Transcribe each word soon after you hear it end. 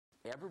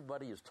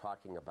everybody is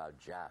talking about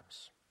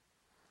jobs.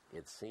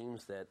 It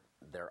seems that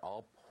they're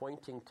all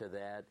pointing to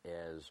that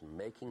as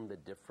making the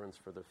difference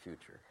for the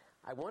future.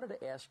 I wanted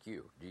to ask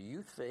you, do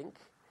you think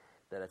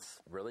that it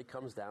really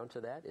comes down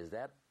to that? Is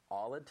that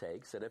all it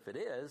takes? And if it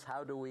is,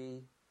 how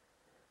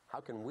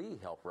can we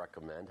help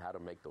recommend how to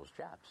make those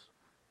jobs?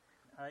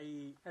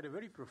 I had a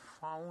very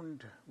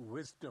profound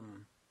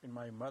wisdom in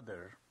my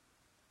mother,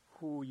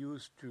 who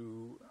used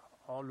to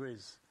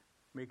always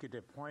make it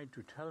a point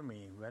to tell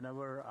me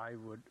whenever I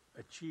would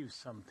achieve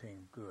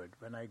something good,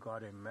 when I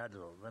got a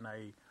medal, when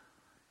I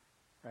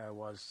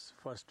was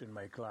first in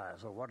my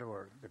class, or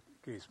whatever the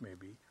case may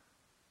be,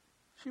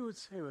 she would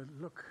say, well,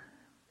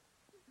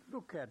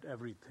 look at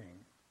everything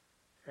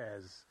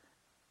as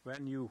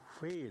when you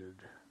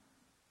failed,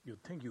 you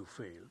think you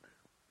failed.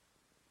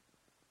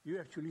 You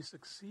actually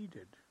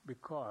succeeded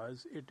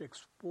because it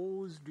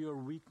exposed your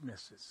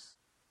weaknesses.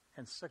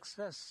 And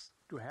success,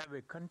 to have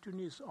a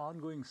continuous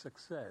ongoing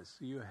success,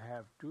 you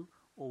have to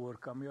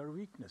overcome your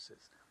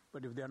weaknesses.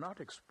 But if they're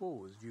not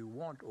exposed, you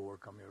won't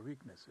overcome your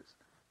weaknesses.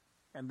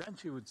 And then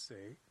she would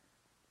say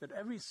that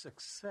every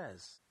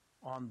success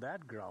on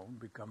that ground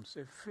becomes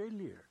a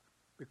failure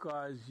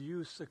because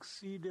you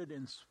succeeded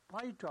in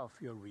spite of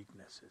your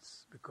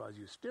weaknesses, because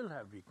you still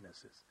have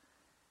weaknesses.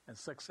 And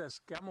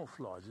success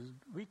camouflages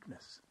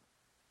weakness.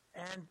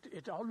 And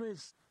it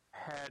always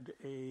had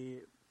a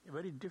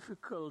very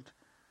difficult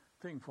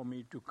thing for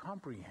me to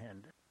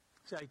comprehend.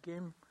 So I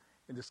came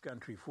in this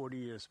country 40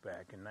 years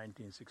back in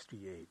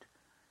 1968.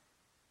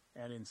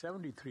 And in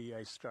 73,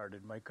 I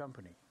started my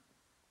company.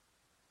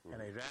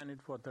 And I ran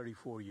it for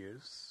 34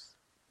 years,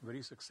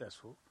 very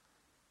successful.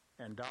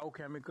 And Dow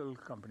Chemical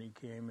Company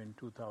came in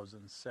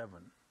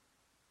 2007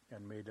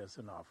 and made us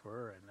an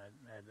offer. And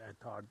I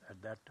thought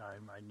at that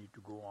time I need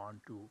to go on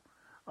to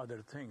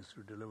other things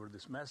to deliver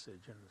this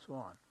message and so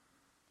on.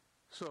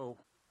 So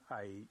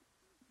I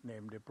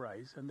named a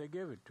price and they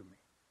gave it to me.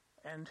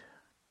 And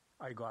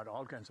I got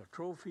all kinds of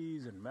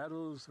trophies and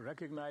medals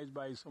recognized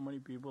by so many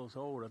people.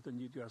 So, oh,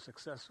 Ratanjit, you are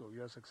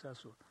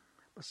successful.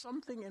 But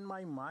something in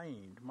my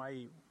mind,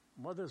 my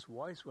mother's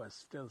voice was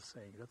still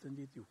saying,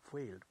 Ratanjit, you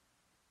failed.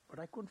 But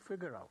I couldn't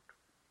figure out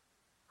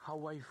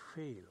how I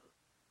failed.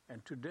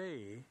 And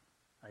today,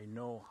 I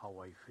know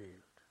how I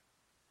failed.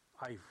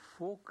 I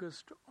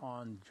focused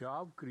on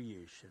job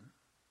creation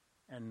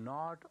and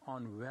not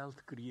on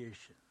wealth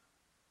creation.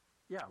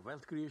 Yeah,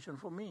 wealth creation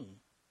for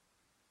me,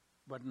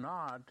 but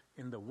not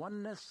in the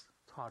oneness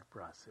thought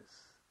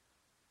process.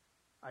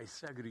 I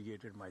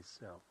segregated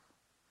myself,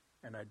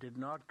 and I did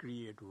not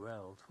create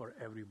wealth for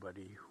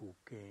everybody who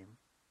came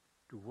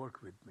to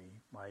work with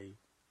me, my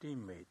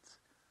teammates.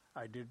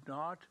 I did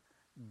not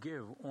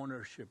give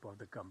ownership of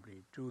the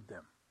company to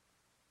them.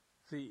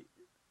 See,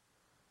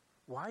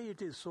 why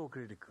it is so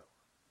critical?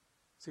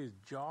 See,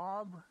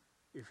 job,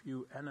 if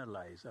you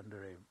analyze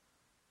under a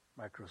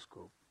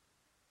microscope,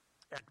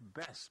 at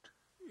best,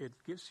 it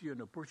gives you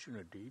an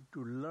opportunity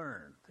to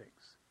learn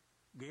things,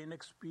 gain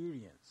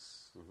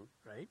experience,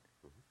 right?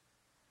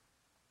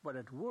 But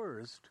at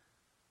worst,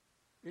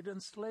 it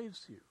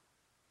enslaves you.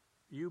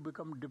 You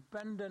become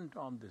dependent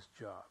on this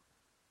job.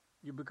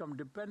 You become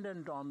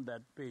dependent on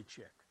that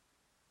paycheck.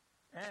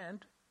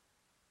 And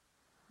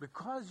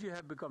because you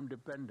have become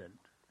dependent,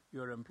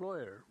 your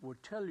employer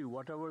would tell you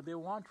whatever they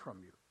want from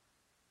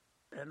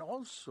you. And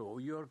also,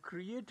 your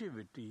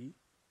creativity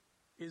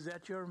is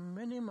at your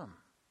minimum.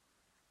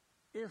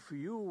 If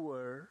you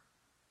were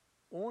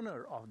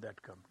owner of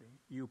that company,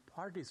 you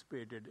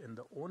participated in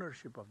the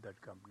ownership of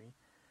that company,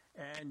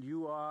 and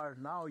you are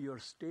now, your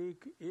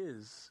stake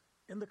is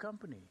in the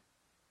company.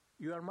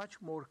 You are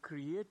much more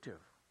creative.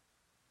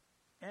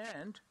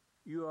 And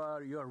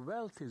your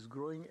wealth is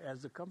growing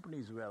as the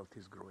company's wealth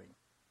is growing.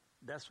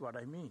 That's what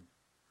I mean.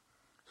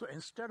 So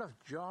instead of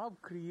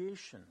job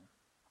creation,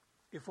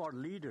 if our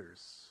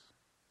leaders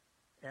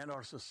and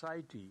our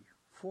society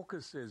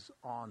focuses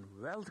on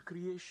wealth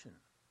creation,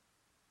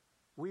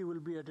 we will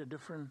be at a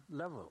different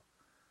level.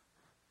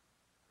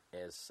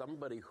 As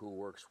somebody who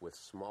works with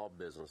small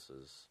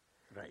businesses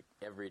right,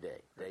 every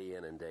day, day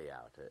in and day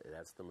out,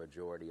 that's the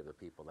majority of the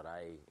people that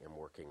I am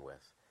working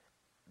with,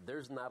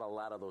 there's not a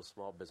lot of those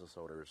small business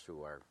owners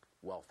who are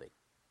wealthy.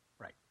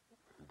 Right.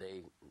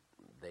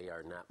 They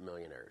are not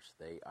millionaires.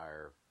 They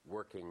are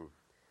working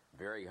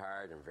very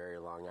hard and very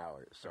long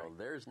hours. So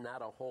there's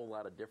not a whole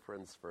lot of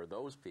difference for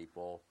those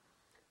people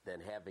than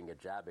having a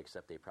job,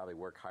 except they probably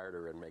work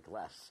harder and make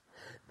less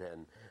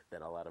than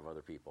a lot of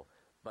other people.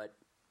 But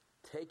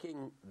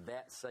taking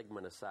that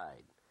segment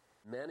aside,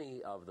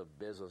 many of the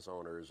business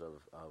owners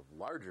of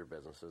larger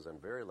businesses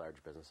and very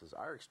large businesses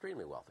are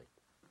extremely wealthy.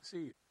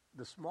 See,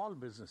 the small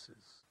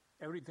businesses,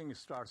 everything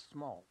starts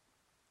small.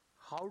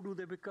 How do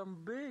they become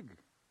big?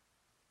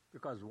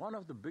 Because one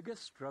of the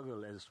biggest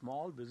struggles a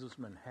small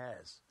businessman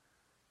has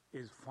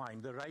is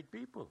find the right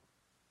people.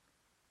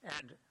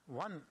 And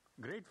one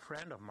great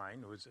friend of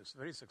mine, who is a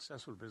very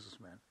successful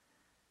businessman,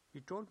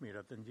 he told me,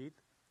 Ratanjit,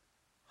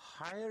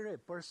 hire a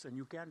person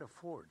you can't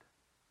afford.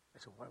 I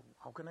said, well,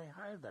 how can I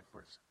hire that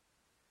person?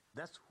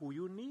 That's who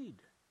you need.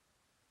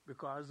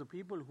 because the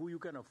people who you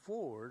can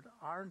afford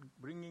aren't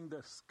bringing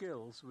the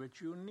skills which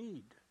you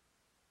need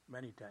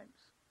many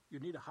times. You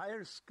need a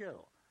higher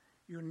skill.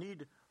 You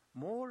need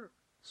more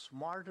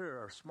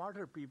smarter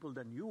people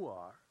than you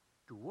are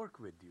to work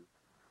with you.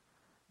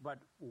 But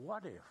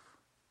what if,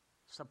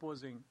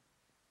 supposing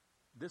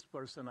this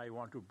person I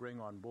want to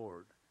bring on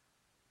board,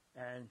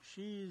 and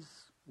she's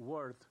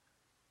worth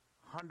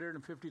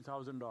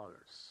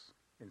 $150,000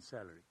 in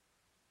salary,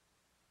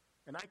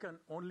 and I can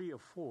only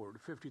afford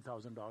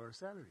 $50,000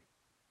 salary.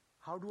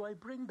 How do I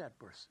bring that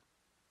person?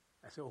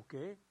 I say,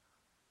 okay,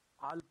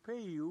 I'll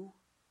pay you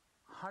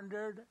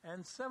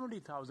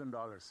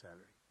 $170,000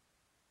 salary,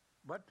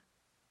 but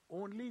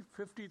only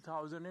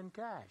 $50,000 in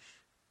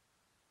cash,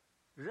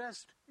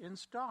 rest in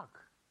stock.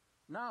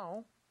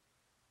 Now,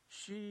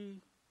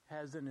 she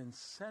has an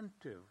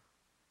incentive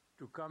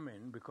to come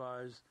in,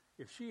 because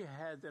if she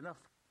has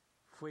enough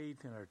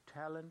faith in her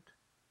talent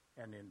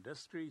and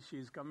industry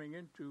she's coming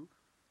into,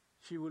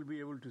 she will be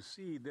able to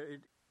see that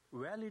it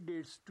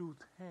validates two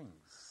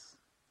things: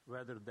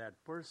 whether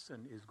that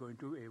person is going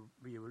to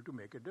be able to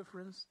make a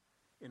difference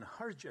in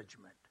her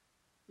judgment.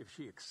 If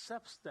she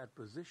accepts that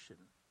position,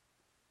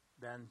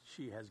 then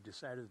she has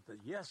decided that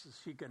yes,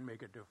 she can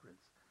make a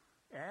difference.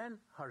 And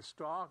her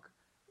stock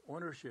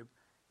ownership,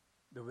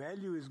 the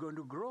value is going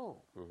to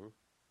grow. Mm-hmm.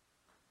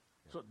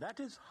 Yeah. So that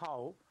is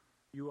how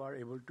you are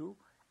able to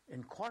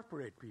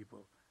incorporate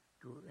people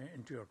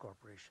into your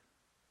corporation.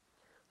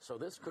 So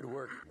this could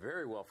work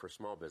very well for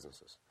small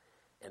businesses.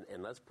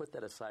 And let's put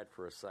that aside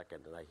for a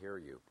second, and I hear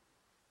you.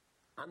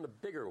 On the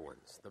bigger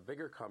ones, the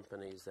bigger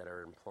companies that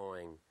are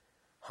employing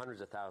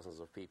hundreds of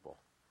thousands of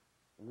people,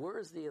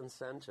 where's the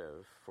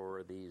incentive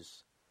for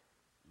these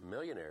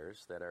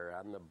millionaires that are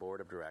on the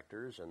board of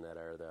directors and that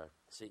are the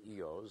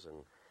CEOs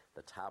and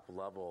the top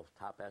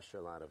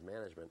echelon of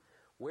management?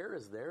 Where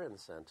is their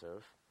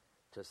incentive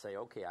to say,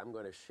 okay, I'm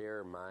going to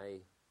share my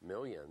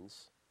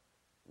millions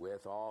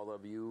with all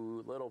of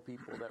you little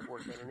people that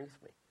work underneath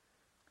me?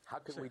 How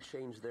can we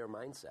change their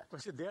mindset? Well,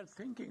 see, they're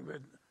thinking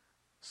with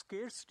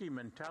scarcity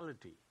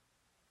mentality,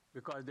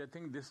 because they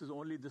think this is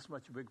only this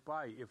much big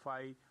pie. If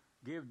I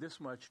give this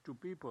much to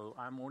people,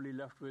 I'm only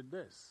left with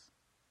this.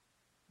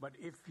 But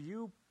if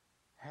you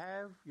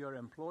have your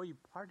employee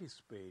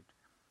participate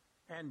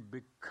and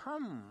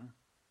become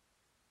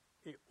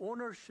an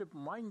ownership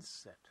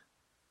mindset,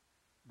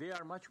 they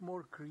are much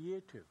more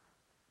creative.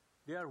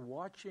 They are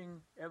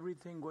watching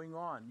everything going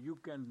on. You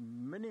can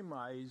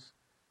minimize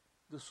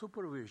the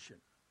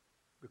supervision,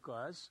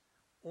 because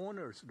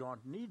owners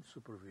don't need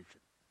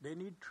supervision. They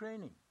need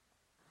training.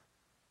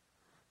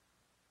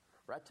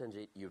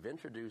 Ratanjit, you've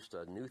introduced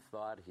a new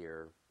thought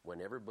here when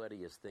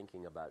everybody is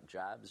thinking about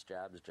jobs.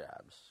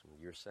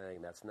 You're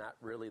saying that's not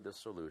really the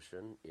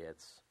solution.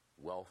 It's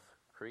wealth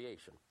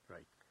creation.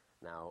 Right.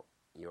 Now,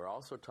 you're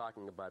also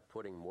talking about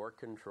putting more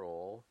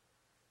control,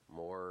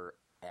 more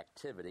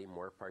activity,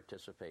 more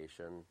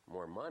participation,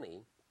 more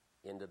money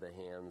into the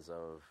hands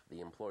of the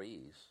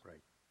employees.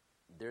 Right.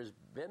 There's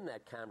been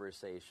that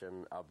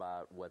conversation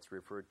about what's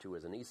referred to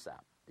as an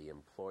ESOP, the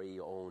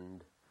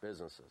employee-owned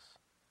businesses.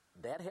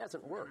 That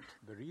hasn't worked.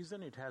 The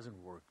reason it hasn't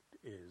worked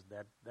is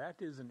that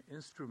that is an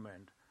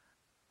instrument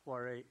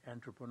for an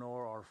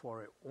entrepreneur or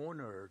for an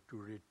owner to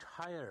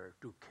retire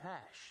to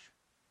cash.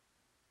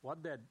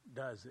 What that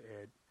does,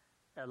 it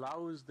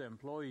allows the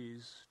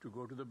employees to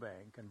go to the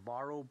bank and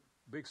borrow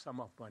big sum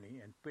of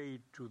money and pay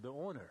it to the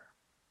owner.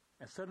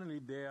 And suddenly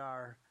they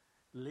are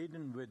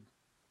laden with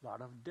a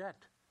lot of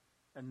debt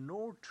and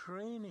no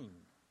training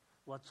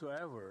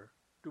whatsoever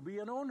to be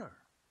an owner.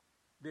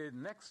 The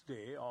next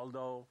day,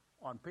 although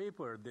on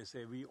paper they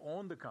say we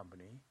own the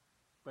company,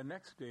 but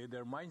next day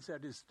their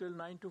mindset is still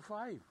 9 to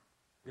 5.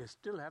 They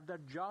still have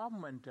that job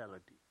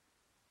mentality.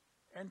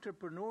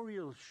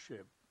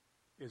 Entrepreneurship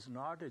is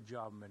not a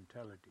job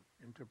mentality.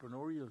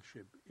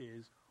 Entrepreneurship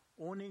is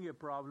owning a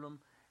problem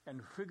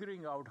and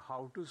figuring out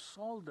how to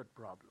solve that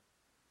problem.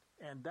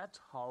 And that's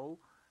how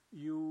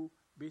you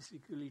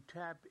basically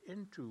tap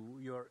into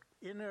your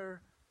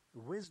inner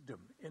wisdom,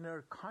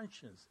 inner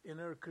conscience,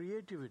 inner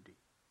creativity.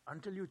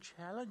 Until you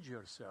challenge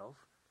yourself,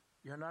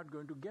 you're not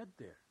going to get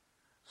there.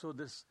 So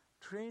this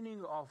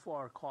training of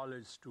our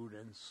college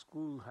students,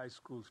 high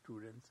school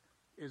students,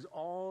 is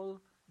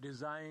all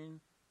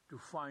designed to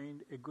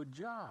find a good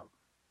job.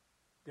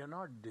 They're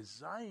not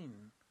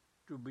designed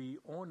to be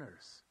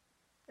owners.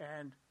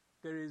 And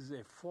there is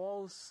a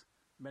false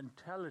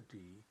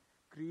mentality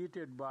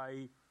created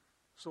by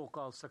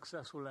so-called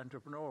successful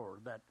entrepreneur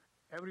that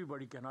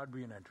everybody cannot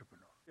be an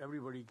entrepreneur.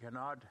 Everybody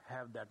cannot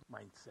have that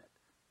mindset.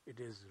 It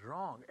is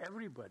wrong.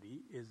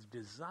 Everybody is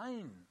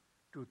designed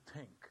to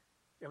think.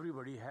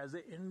 Everybody has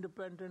an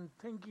independent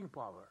thinking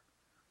power.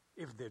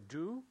 If they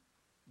do,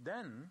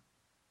 then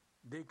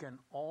they can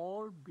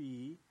all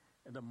be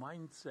in the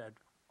mindset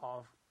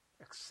of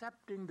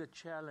accepting the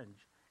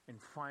challenge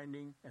and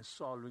finding and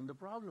solving the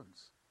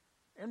problems.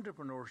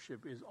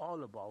 Entrepreneurship is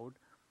all about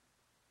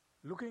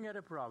looking at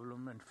a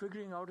problem and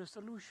figuring out a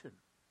solution.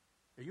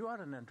 You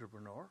are an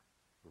entrepreneur.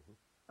 Mm-hmm.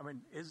 I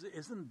mean,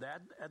 isn't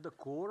that at the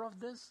core of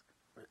this?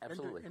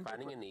 Absolutely.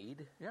 Finding a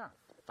need. Yeah.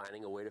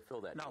 Finding a way to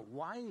fill that Now, need.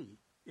 why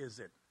is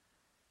it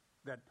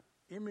that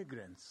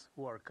immigrants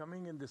who are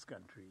coming in this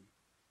country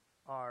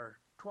are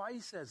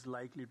twice as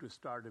likely to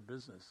start a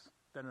business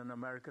than an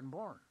American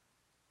born?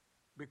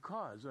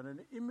 Because when an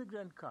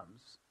immigrant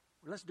comes,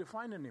 let's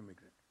define an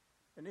immigrant.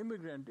 An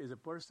immigrant is a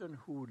person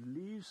who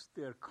leaves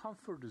their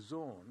comfort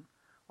zone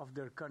of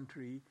their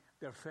country,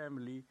 their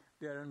family,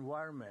 their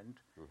environment,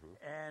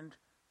 and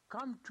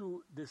come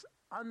to this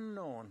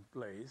unknown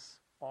place,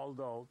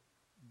 although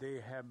they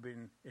have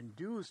been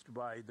induced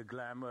by the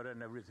glamour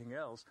and everything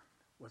else.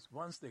 Was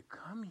once they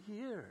come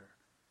here,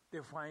 they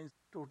find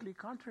totally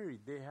contrary.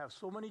 They have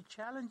so many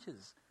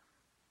challenges.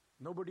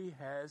 Nobody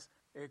has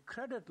a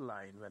credit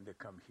line when they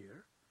come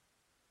here,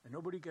 and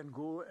nobody can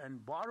go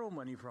and borrow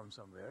money from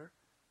somewhere,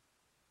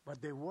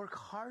 but they work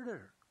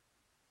harder.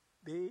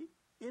 They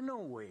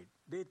innovate.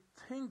 They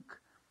think.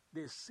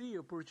 They see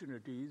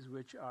opportunities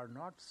which are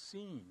not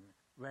seen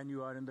when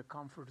you are in the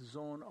comfort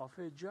zone of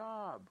a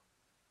job.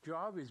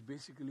 Job is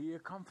basically a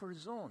comfort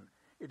zone.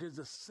 It is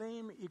the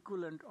same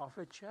equivalent of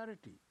a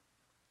charity.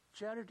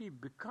 Charity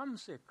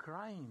becomes a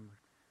crime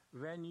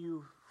when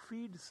you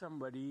feed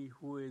somebody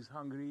who is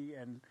hungry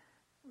and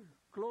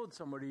clothe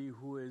somebody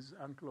who is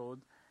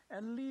unclothed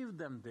and leave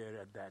them there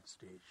at that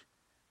stage.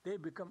 They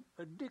become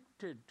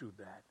addicted to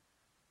that.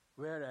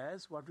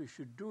 Whereas what we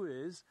should do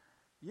is,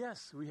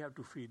 yes, we have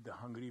to feed the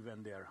hungry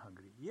when they are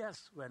hungry.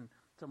 Yes, when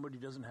somebody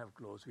doesn't have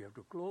clothes, we have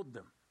to clothe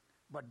them.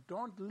 But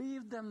don't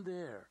leave them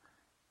there.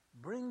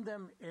 Bring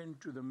them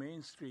into the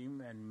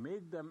mainstream and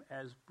make them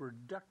as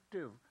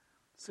productive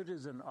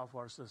citizen of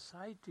our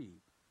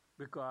society,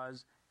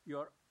 because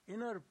your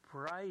inner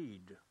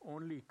pride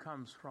only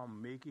comes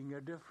from making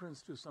a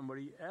difference to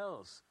somebody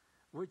else,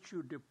 which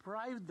you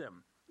deprive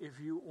them if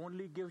you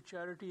only give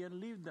charity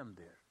and leave them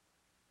there.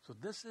 So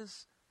this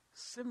is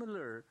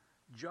similar.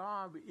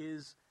 Job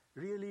is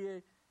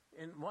really,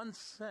 in one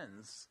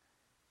sense,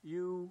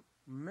 you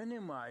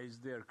minimize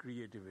their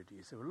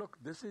creativity. So look,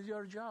 this is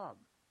your job.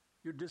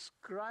 You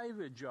describe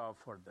a job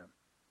for them,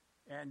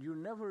 and you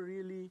never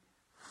really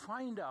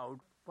find out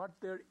what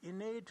their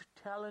innate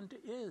talent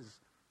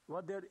is,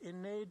 what their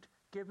innate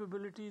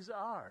capabilities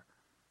are.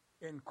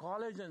 In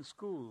college and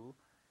school,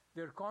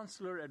 their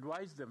counselor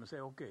advised them, say,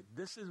 okay,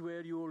 this is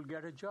where you will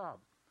get a job.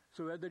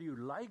 So whether you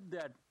like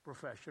that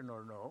profession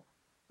or no,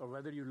 or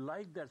whether you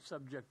like that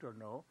subject or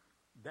no,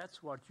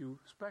 that's what you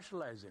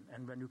specialize in.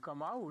 And when you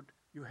come out,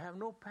 you have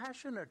no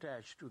passion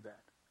attached to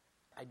that.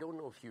 I don't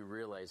know if you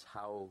realize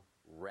how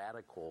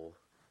radical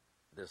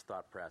this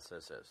thought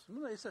process is.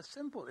 No, it's a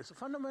simple, it's a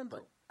fundamental.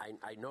 But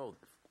I know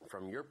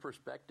from your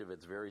perspective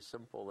it's very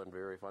simple and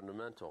very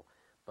fundamental.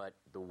 But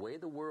the way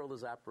the world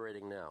is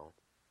operating now,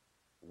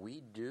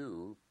 we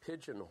do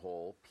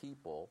pigeonhole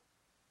people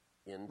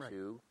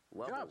into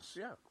levels. Jobs,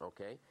 yeah.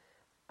 Okay?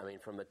 I mean,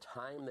 from the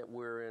time that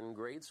we're in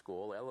grade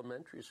school,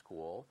 elementary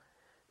school,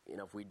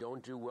 if we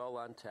don't do well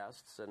on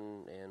tests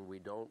and we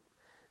don't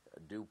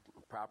do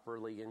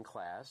properly in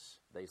class,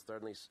 they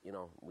certainly,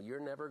 you're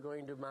never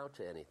going to amount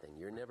to anything.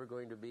 You're never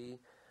going to be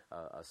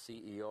a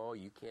CEO.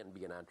 You can't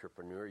be an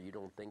entrepreneur. You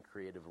don't think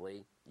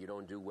creatively. You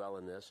don't do well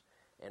in this.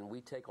 And we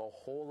take a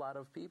whole lot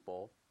of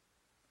people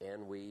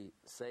and we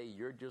say,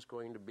 you're just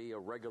going to be a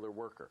regular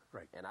worker.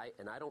 Right. And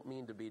I don't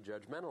mean to be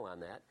judgmental on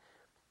that,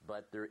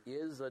 but there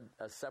is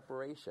a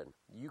separation.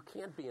 You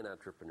can't be an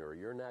entrepreneur.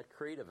 You're not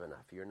creative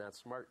enough. You're not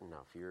smart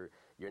enough. You're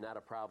not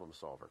a problem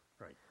solver.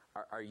 Right.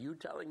 Are you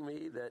telling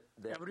me that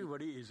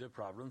everybody is a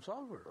problem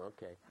solver?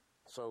 Okay.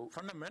 So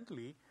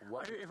fundamentally,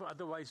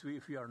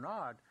 if we are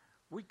not,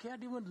 we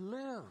can't even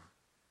live.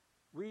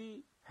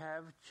 We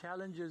have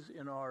challenges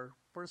in our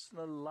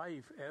personal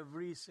life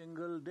every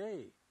single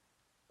day,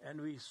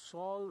 and we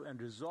solve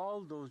and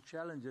resolve those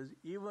challenges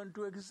even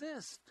to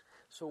exist.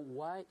 So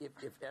why, if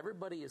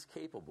everybody is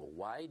capable,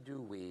 why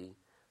do we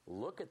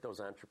look at those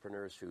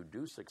entrepreneurs who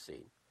do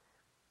succeed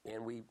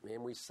and we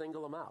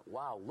single them out?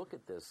 Wow, look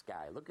at this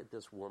guy, look at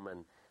this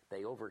woman.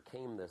 They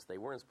overcame this. They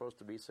weren't supposed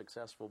to be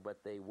successful,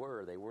 but they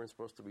were. They weren't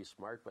supposed to be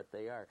smart, but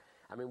they are.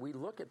 I mean, we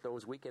look at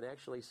those, we can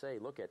actually say,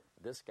 look at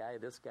this guy,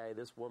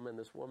 this woman,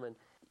 this woman.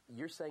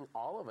 You're saying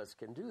all of us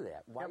can do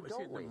that. Why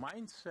don't we? The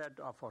mindset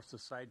of our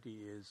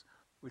society is,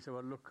 we say,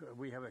 well, look,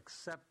 we have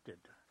accepted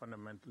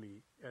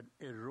fundamentally an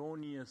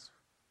erroneous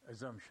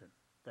assumption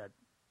that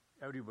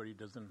everybody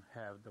doesn't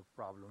have the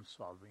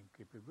problem-solving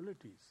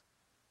capabilities.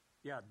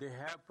 Yeah, they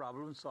have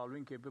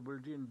problem-solving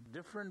capability in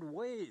different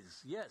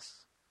ways,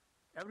 yes.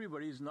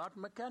 Everybody is not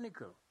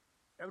mechanical.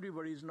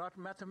 Everybody is not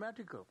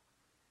mathematical.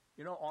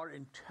 Our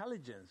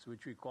intelligence,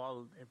 which we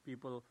call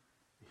people,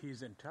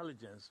 his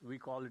intelligence, we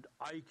call it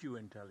IQ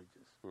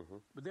intelligence. Mm-hmm.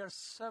 But there are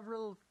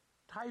several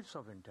types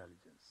of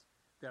intelligence.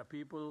 There are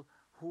people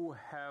who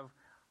have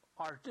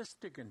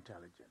artistic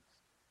intelligence.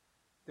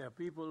 There are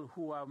people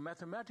who have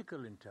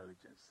mathematical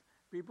intelligence,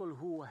 people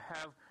who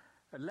have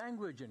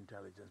language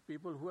intelligence,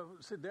 people who have,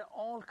 so there are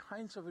all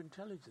kinds of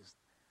intelligence.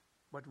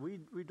 But we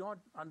don't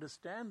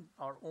understand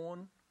our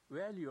own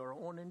value, our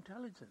own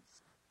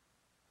intelligence.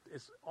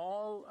 It's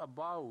all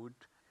about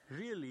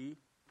really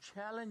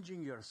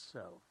challenging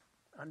yourself.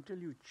 Until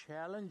you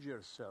challenge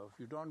yourself,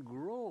 you don't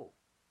grow.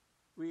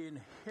 We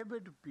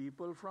inhibit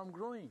people from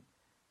growing.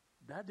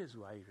 That is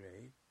why,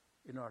 Ray,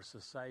 in our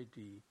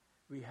society,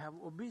 we have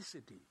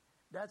obesity.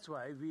 That's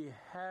why we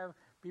have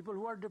people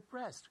who are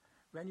depressed.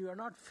 When you are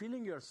not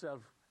feeling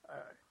yourself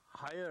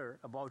higher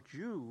about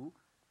you,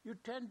 you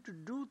tend to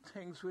do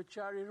things which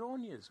are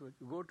erroneous.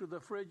 You go to the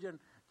fridge and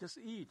just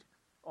eat,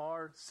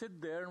 or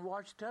sit there and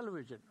watch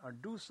television, or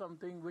do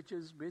something which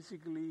is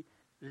basically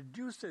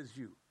reduces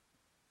you,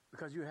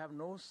 because you have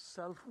no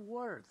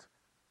self-worth.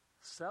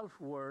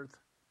 Self-worth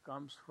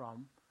comes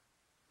from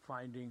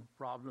finding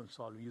problem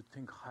solving. You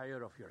think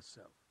higher of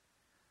yourself.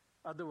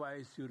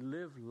 Otherwise, you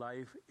live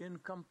life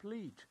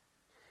incomplete.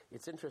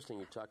 It's interesting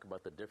you talk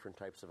about the different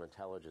types of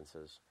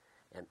intelligences.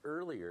 And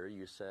earlier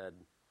you said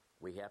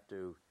we have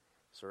to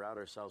surround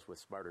ourselves with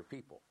smarter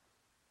people.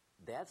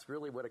 That's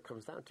really what it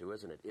comes down to,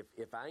 isn't it?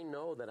 If I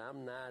know that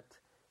I'm not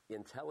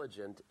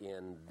intelligent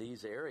in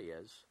these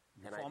areas,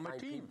 and I find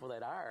people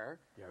that are,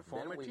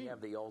 then we have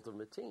the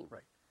ultimate team.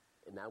 Right.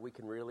 And now we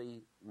can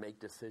really make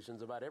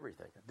decisions about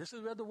everything. This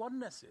is where the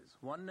oneness is.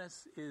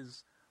 Oneness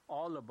is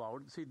all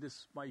about, see,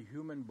 this my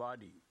human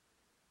body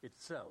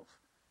itself.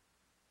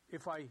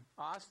 If I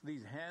ask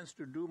these hands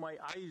to do my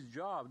eyes'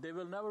 job, they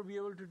will never be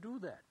able to do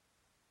that.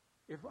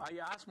 If I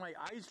ask my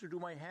eyes to do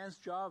my hands'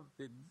 job,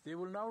 they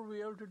will never be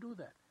able to do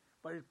that.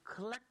 But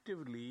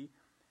collectively,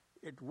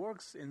 it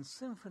works in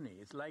symphony.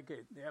 It's like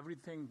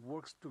everything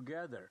works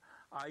together.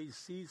 I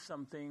see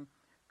something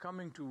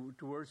coming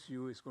towards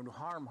you, it's going to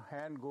harm,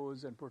 hand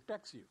goes and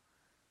protects you.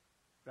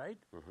 Right?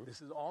 Mm-hmm.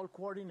 This is all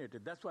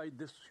coordinated. That's why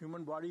this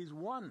human body is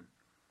one.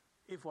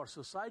 If our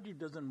society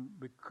doesn't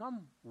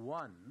become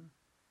one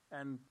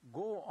and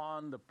go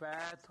on the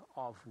path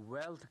of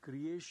wealth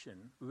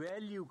creation,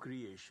 value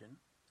creation,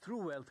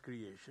 through wealth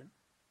creation,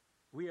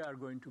 we are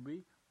going to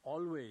be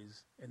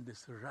always in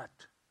this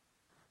rut.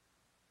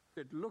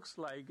 It looks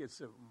like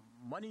it's a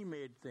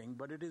money-made thing,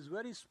 but it is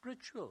very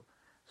spiritual.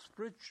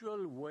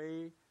 Spiritual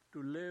way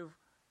to live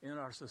in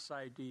our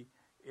society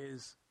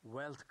is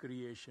wealth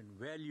creation,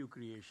 value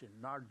creation,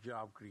 not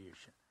job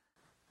creation.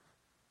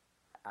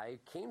 I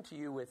came to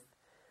you with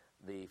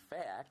the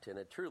fact, and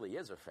it truly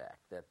is a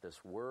fact, that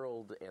this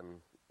world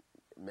and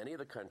many of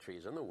the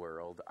countries in the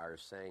world are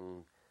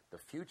saying the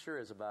future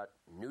is about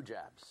new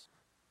jobs.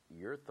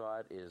 Your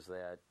thought is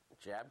that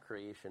job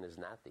creation is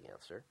not the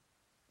answer.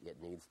 It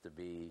needs to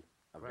be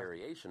a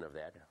variation of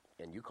that,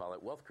 and you call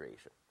it wealth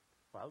creation.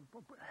 Well,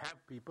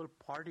 have people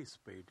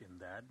participate in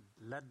that.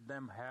 Let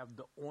them have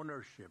the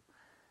ownership.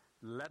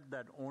 Let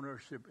that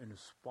ownership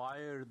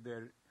inspire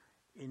their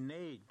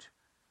innate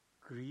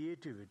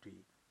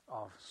creativity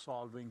of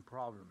solving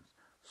problems.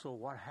 So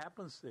what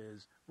happens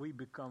is we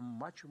become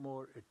much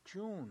more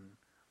attuned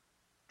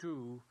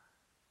to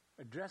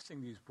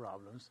addressing these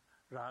problems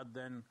rather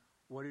than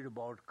worried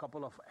about a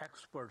couple of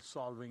experts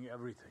solving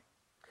everything.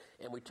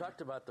 And we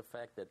talked about the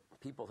fact that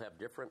people have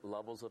different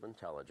levels of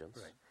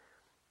intelligence.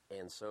 Right.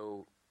 And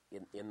so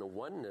in the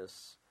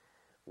oneness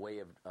way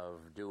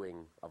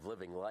of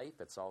living life,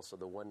 it's also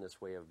the oneness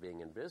way of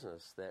being in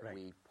business that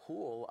we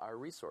pool our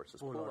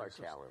resources, pool our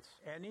talents.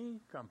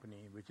 Any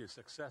company which is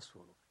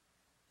successful,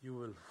 you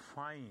will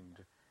find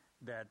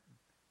that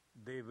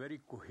they very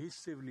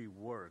cohesively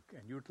work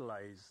and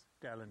utilize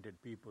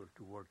talented people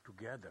to work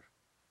together.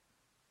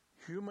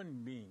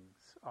 Human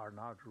beings are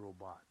not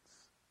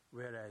robots,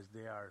 whereas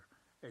they are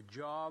a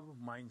job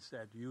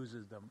mindset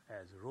uses them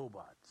as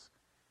robots.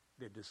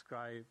 They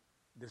describe,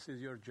 this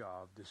is your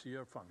job, this is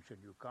your function.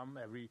 You come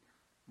every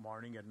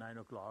morning at 9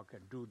 o'clock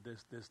and do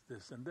this,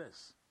 this, and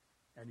this.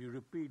 And you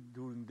repeat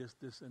doing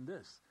this, and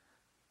this.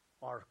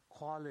 Or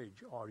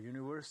college or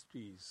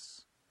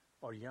universities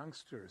or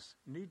youngsters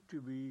need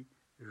to be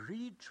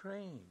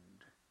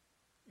retrained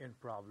in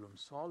problem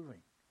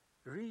solving,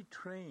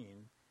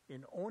 retrained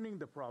in owning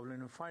the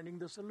problem and finding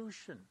the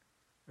solution,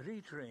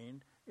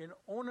 retrained in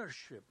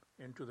ownership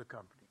into the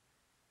company,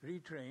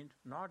 retrained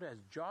not as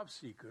job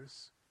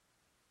seekers,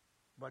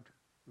 but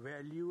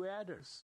value adders.